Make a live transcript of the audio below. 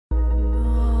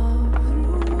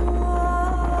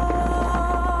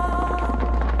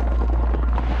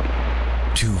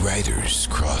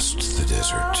crossed the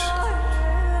desert,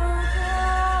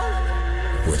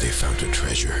 where they found a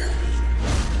treasure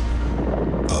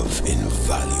of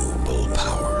invaluable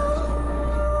power.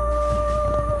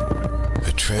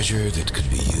 A treasure that could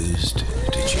be used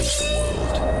to change the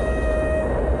world.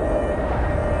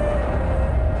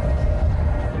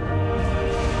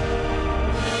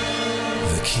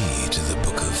 The key to the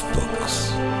Book of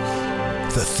Books.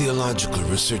 The theological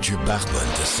researcher Bachman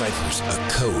deciphers a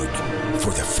code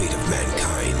for the fate of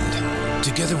mankind.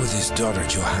 Together with his daughter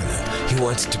Johanna, he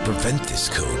wants to prevent this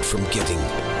code from getting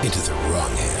into the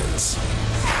wrong hands.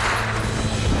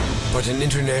 But an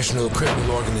international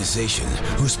criminal organization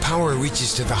whose power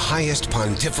reaches to the highest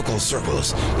pontifical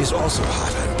circles is also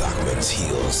hot on Bachman's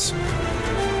heels.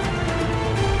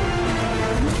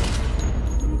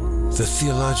 The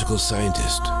theological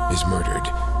scientist is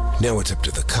murdered. Now it's up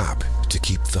to the cop to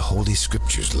keep the Holy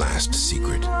Scripture's last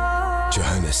secret.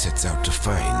 Johanna sets out to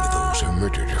find those who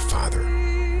murdered her father.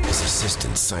 His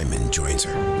assistant Simon joins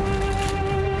her.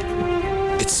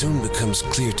 It soon becomes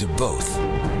clear to both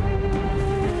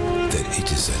that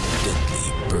it is a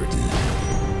deadly burden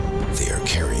they are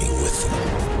carrying with them.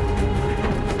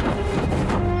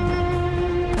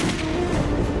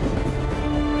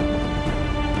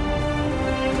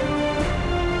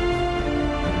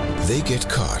 They get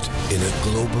caught in a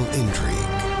global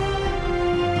intrigue,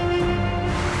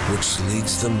 which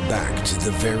leads them back to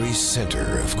the very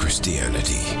center of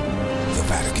Christianity, the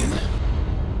Vatican.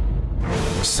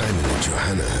 Simon and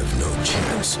Johanna have no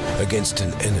chance against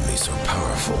an enemy so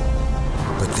powerful,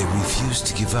 but they refuse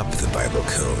to give up the Bible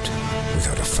code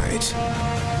without a fight.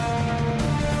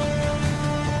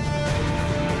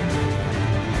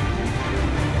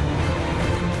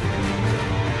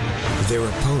 Their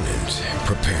opponent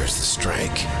prepares the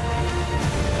strike.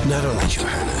 Not only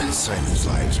Johanna and Simon's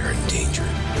lives are in danger,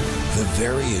 the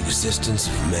very existence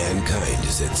of mankind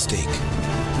is at stake,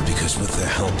 because with the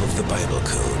help of the Bible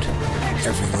code,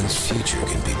 everyone's future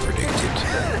can be predicted.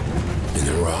 In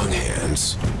the wrong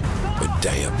hands, a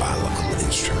diabolical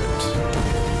instrument.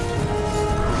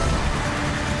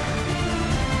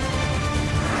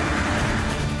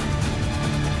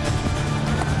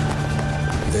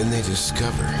 Then they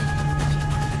discover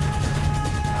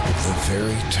the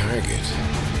very target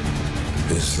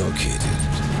is located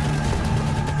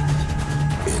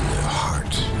in the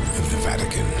heart of the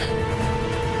Vatican.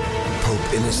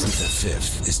 Pope Innocent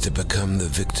V is to become the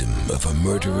victim of a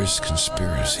murderous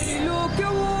conspiracy.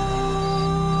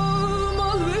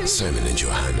 Simon and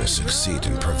Johanna succeed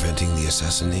in preventing the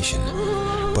assassination,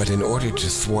 but in order to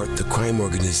thwart the crime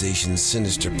organization's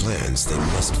sinister plans, they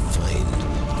must find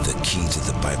the key to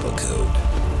the Bible code.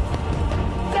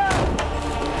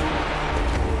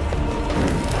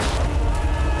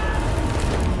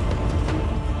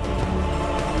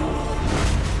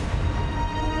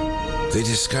 They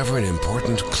discover an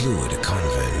important clue at a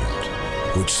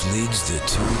convent, which leads the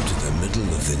two to the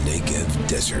middle of the Negev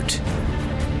desert.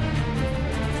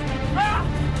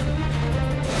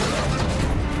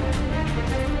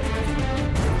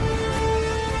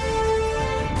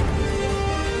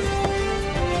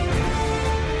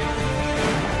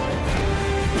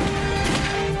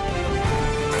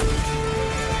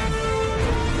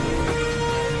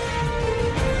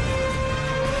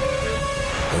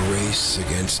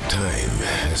 Against time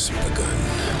has begun.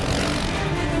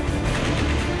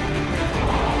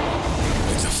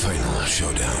 With the final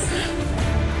showdown.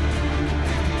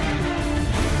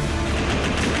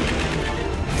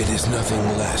 It is nothing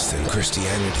less than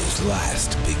Christianity's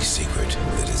last big secret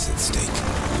that is at stake.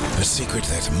 A secret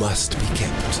that must be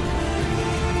kept.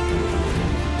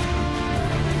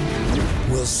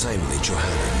 Will Simon and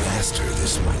Johanna master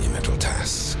this monumental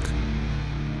task?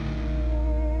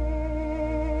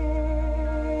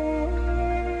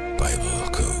 Bible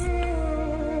code.